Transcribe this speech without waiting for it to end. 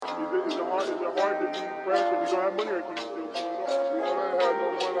hard to be fresh if you don't have money, or can you still pull it off? You know, I ain't had no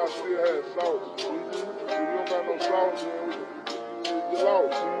money, I still had sauce. If you don't got no sauce, man, you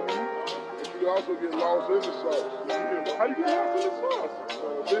lost. And you also get lost in the sauce. How you get lost in the sauce?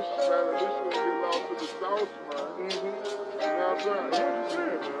 This gonna get lost in the sauce, man. You know what I'm saying? I know what you're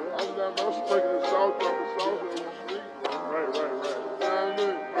saying, man. I'm sprinkling the sauce on the sauce on the street. Right. You know what I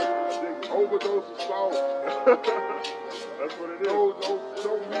mean? Overdose of sauce. That's what it is.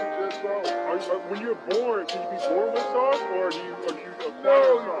 No meat, just sauce. When you're born, can you be born with sauce, or do you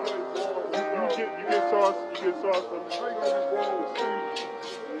acquire sauce? You get sauce from the I ain't gonna be born with seasoning.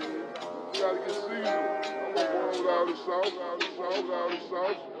 You gotta get seasoned. I'm born without the sauce, without the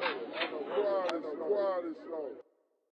sauce. Quality sauce.